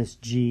from this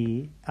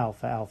G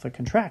alpha alpha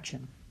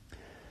contraction.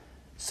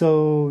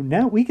 So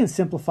now we can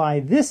simplify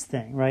this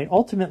thing, right?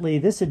 Ultimately,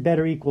 this had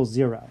better equal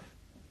 0,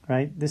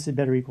 right? This had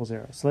better equal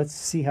 0. So let's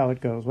see how it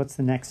goes. What's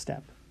the next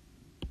step?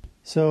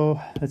 So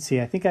let's see,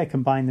 I think I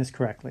combined this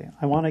correctly.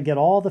 I want to get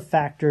all the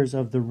factors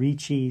of the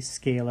Ricci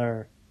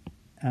scalar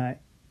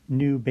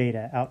nu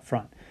beta out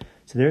front.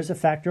 So there's a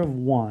factor of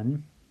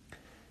 1,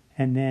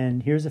 and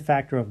then here's a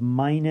factor of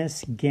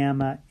minus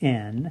gamma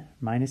n,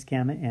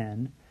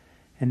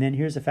 and then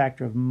here's a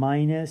factor of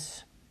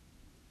minus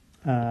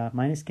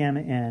gamma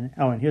n.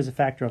 Oh, and here's a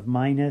factor of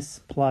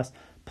minus plus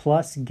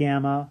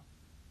gamma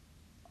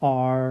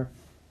r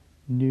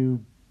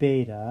nu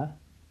beta.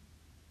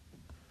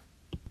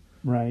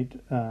 Right,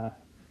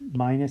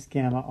 minus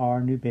gamma r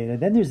nu beta.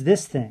 Then there's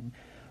this thing.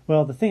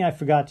 Well, the thing I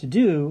forgot to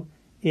do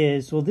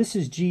is, well, this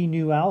is G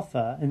nu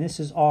alpha, and this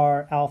is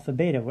R alpha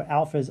beta, where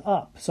alpha is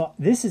up. So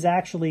this is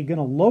actually going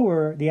to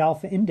lower the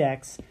alpha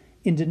index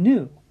into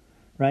nu,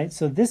 right?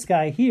 So this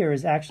guy here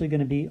is actually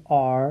going to be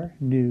R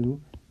nu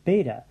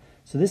beta.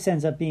 So this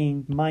ends up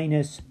being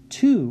minus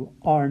 2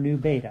 R nu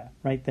beta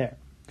right there,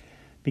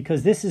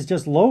 because this is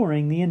just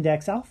lowering the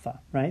index alpha,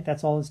 right?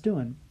 That's all it's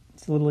doing.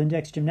 It's a little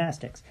index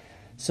gymnastics.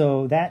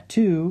 So that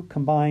 2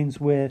 combines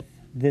with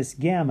this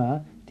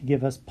gamma to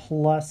give us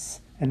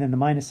plus, and then the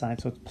minus sign,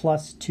 so it's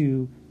plus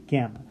 2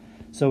 gamma.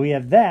 So we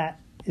have that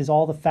is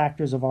all the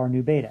factors of R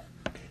nu beta.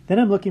 Then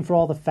I'm looking for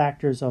all the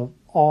factors of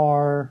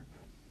R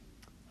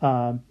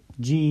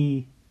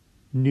G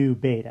nu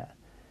beta.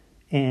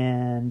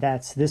 And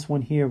that's this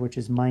one here, which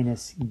is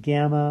minus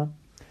gamma.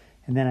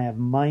 And then I have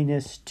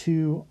minus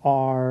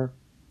 2R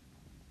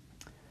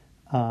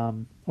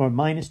or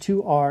minus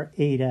 2R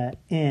eta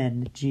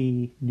n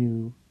G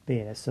nu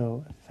beta.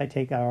 So if I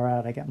take R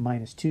out, I got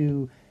minus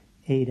 2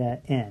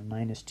 eta n,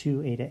 minus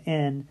 2 eta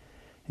n.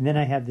 And then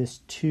I have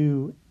this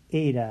 2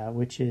 eta,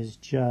 which is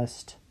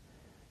just,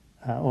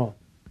 2R,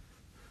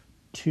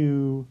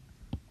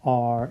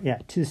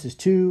 this is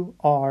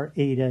 2R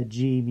eta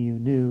G mu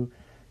nu,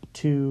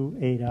 2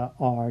 eta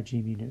R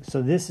G mu nu.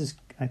 So this is,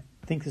 I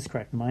think this is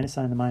correct. The minus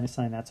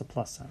sign, that's a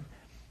plus sign.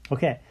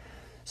 Okay.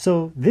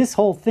 So this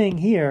whole thing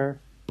here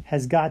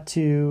has got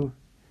to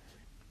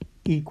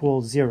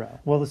equal 0.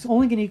 Well, it's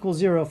only going to equal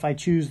 0 if I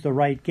choose the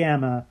right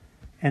gamma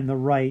and the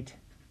right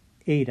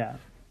eta.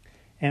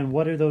 And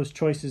what are those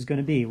choices going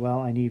to be? Well,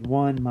 I need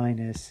 1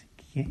 minus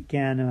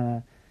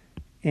gamma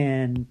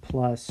n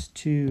plus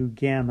 2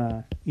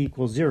 gamma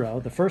equals 0.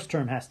 The first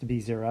term has to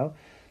be 0.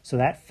 So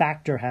that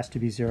factor has to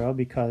be 0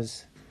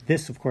 because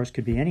this, of course,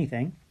 could be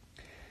anything.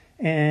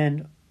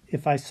 And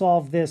if I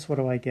solve this, what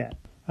do I get?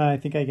 I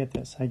think I get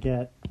this. I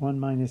get 1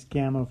 minus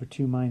gamma over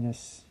 2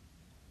 minus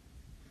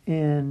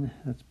n.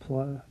 It's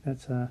 1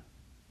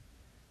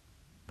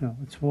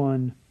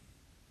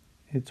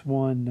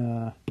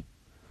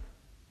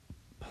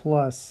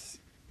 plus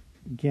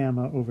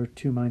gamma over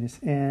 2 minus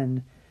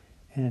n.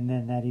 And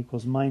then that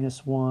equals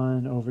minus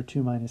 1 over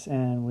 2 minus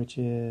n, which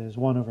is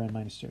 1 over n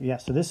minus 2. Yeah,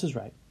 so this is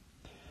right.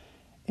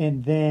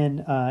 And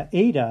then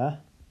eta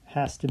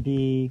has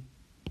to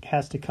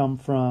come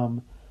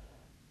from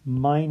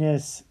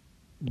minus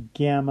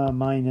gamma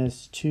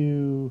minus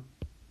 2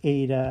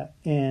 eta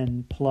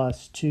n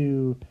plus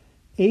 2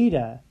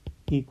 eta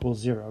equals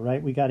 0,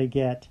 right? We got to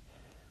get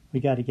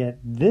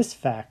this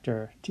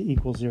factor to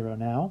equal 0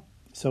 now.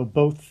 So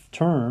both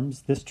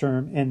terms, this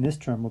term and this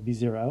term, will be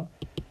 0.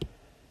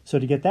 So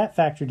to get that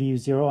factor to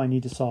use 0, I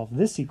need to solve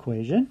this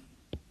equation.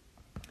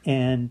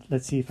 And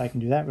let's see if I can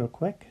do that real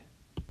quick.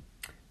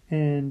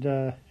 And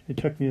it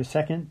took me a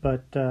second,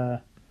 but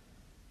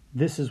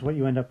this is what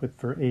you end up with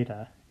for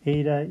eta.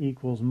 Eta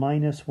equals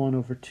minus 1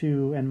 over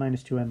 2, n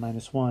minus 2, n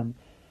minus 1,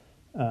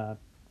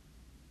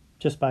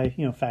 just by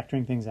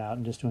factoring things out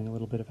and just doing a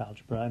little bit of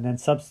algebra, and then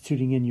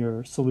substituting in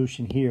your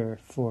solution here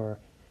for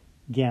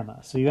gamma.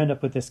 So you end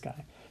up with this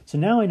guy. So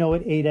now I know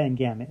what eta and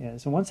gamma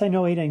is. And once I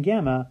know eta and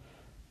gamma,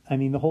 I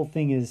mean, the whole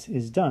thing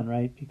is done,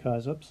 right?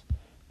 Because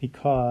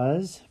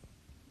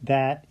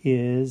that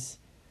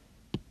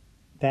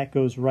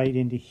goes right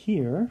into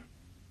here,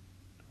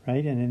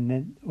 right? And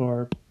then,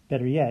 or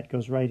better yet,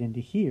 goes right into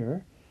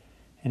here,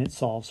 and it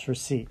solves for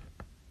C.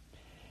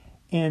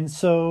 And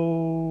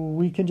so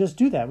we can just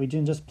do that. We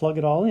can just plug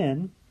it all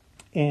in,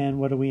 and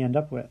what do we end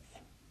up with?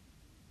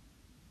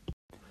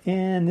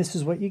 And this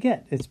is what you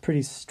get. It's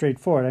pretty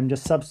straightforward. I'm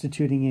just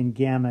substituting in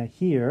gamma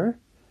here,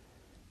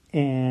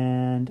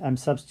 and I'm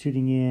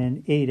substituting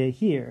in eta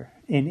here.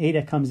 And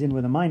eta comes in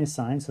with a minus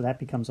sign, so that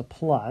becomes a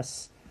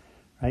plus,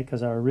 right?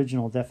 Because our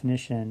original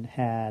definition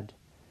had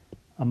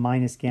a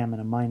minus gamma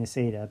and a minus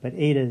eta, but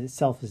eta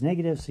itself is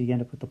negative, so you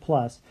end up with the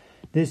plus.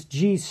 This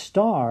G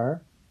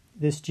star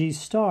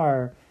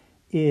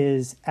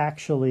is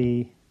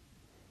actually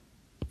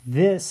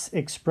this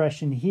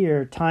expression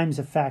here times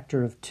a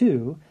factor of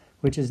 2,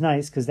 which is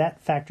nice because that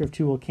factor of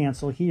 2 will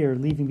cancel here,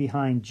 leaving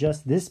behind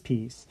just this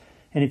piece.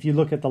 And if you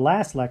look at the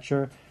last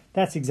lecture,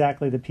 that's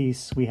exactly the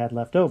piece we had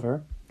left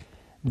over.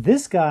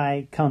 This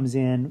guy comes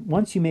in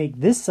once you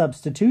make this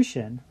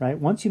substitution, right?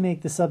 Once you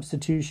make the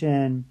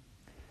substitution,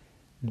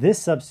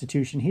 this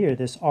substitution here,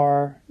 this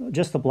R,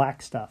 just the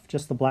black stuff,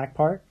 just the black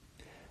part.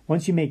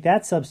 Once you make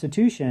that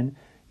substitution,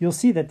 you'll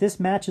see that this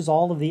matches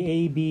all of the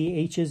A, B,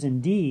 H's,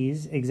 and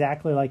D's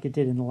exactly like it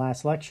did in the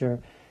last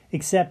lecture,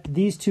 except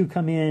these two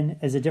come in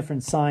as a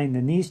different sign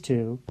than these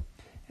two,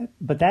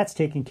 but that's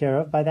taken care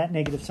of by that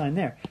negative sign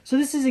there. So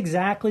this is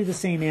exactly the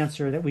same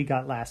answer that we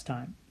got last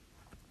time.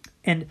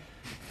 And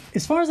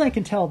as far as I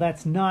can tell,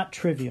 that's not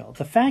trivial.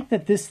 The fact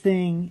that this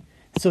thing,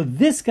 so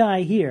this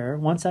guy here,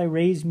 once I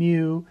raise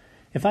mu,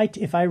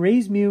 if I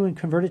raise mu and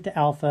convert it to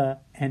alpha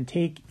and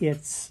take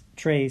its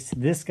trace,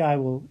 this guy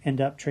will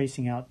end up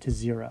tracing out to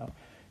 0.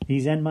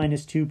 These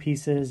n-2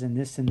 pieces and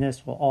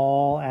this will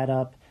all add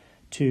up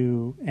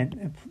to,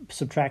 and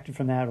subtracted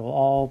from that, will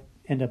all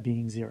end up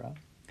being 0.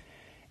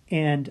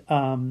 And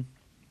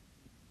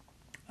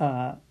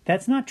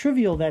that's not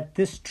trivial that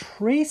this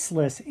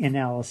traceless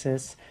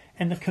analysis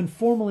and the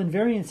conformal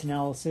invariance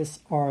analysis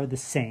are the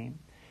same.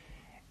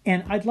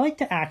 And I'd like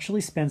to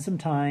actually spend some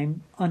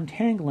time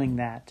untangling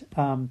that.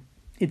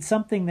 It's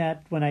something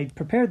that when I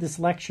prepared this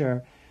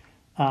lecture,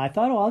 I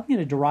thought, I'm going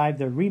to derive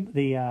the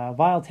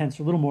Weyl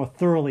tensor a little more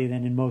thoroughly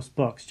than in most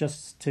books,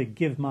 just to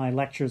give my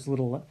lectures a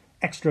little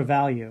extra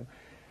value.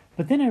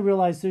 But then I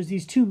realized there's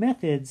these two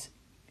methods,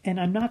 and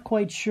I'm not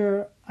quite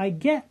sure I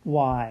get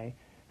why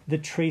the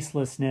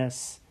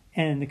tracelessness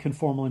and the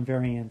conformal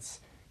invariance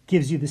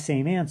gives you the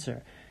same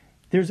answer.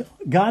 There's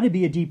got to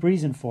be a deep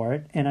reason for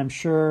it, and I'm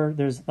sure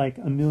there's like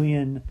a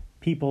million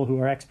people who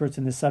are experts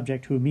in this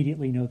subject who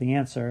immediately know the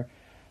answer.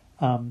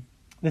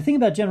 The thing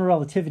about general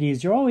relativity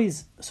is you're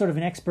always sort of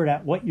an expert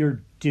at what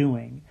you're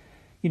doing.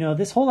 You know,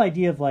 this whole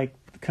idea of like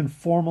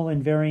conformal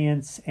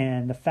invariance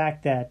and the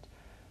fact that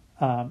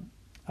conformal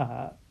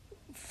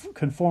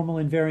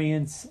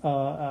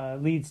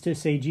invariance leads to,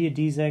 say,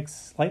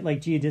 geodesics,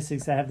 like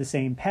geodesics that have the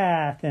same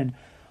path, and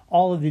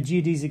all of the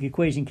geodesic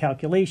equation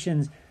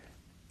calculations.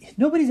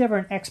 Nobody's ever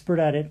an expert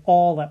at it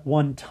all at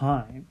one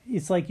time.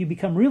 It's like you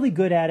become really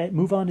good at it,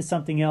 move on to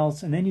something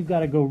else, and then you've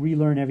got to go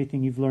relearn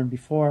everything you've learned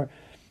before.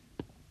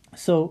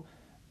 So,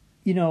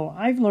 you know,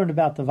 I've learned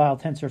about the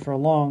Weyl tensor for a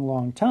long,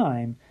 long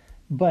time,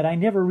 but I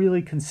never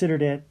really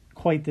considered it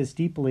quite this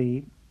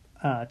deeply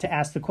to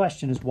ask the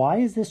question is, why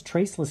is this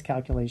traceless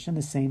calculation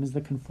the same as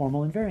the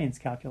conformal invariance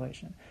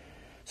calculation?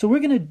 So we're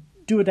going to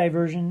do a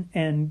diversion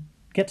and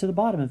get to the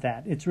bottom of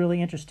that. It's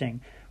really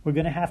interesting. We're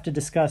going to have to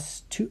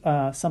discuss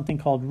something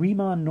called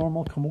Riemann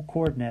normal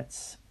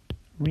coordinates.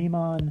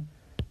 Riemann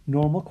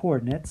normal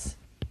coordinates,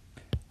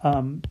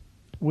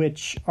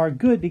 which are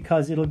good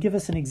because it'll give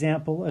us an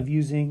example of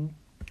using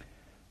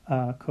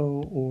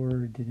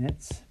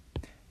coordinates.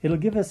 It'll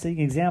give us an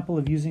example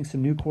of using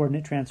some new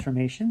coordinate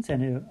transformations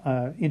and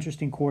an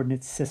interesting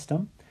coordinate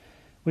system,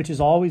 which is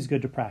always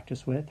good to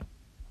practice with.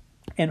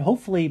 And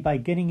hopefully by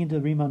getting into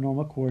the Riemann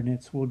normal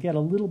coordinates, we'll get a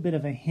little bit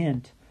of a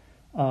hint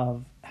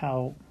of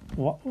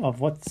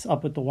what's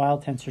up with the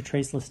Weyl tensor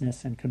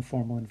tracelessness and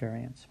conformal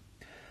invariance.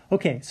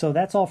 Okay, so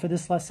that's all for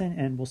this lesson,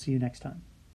 and we'll see you next time.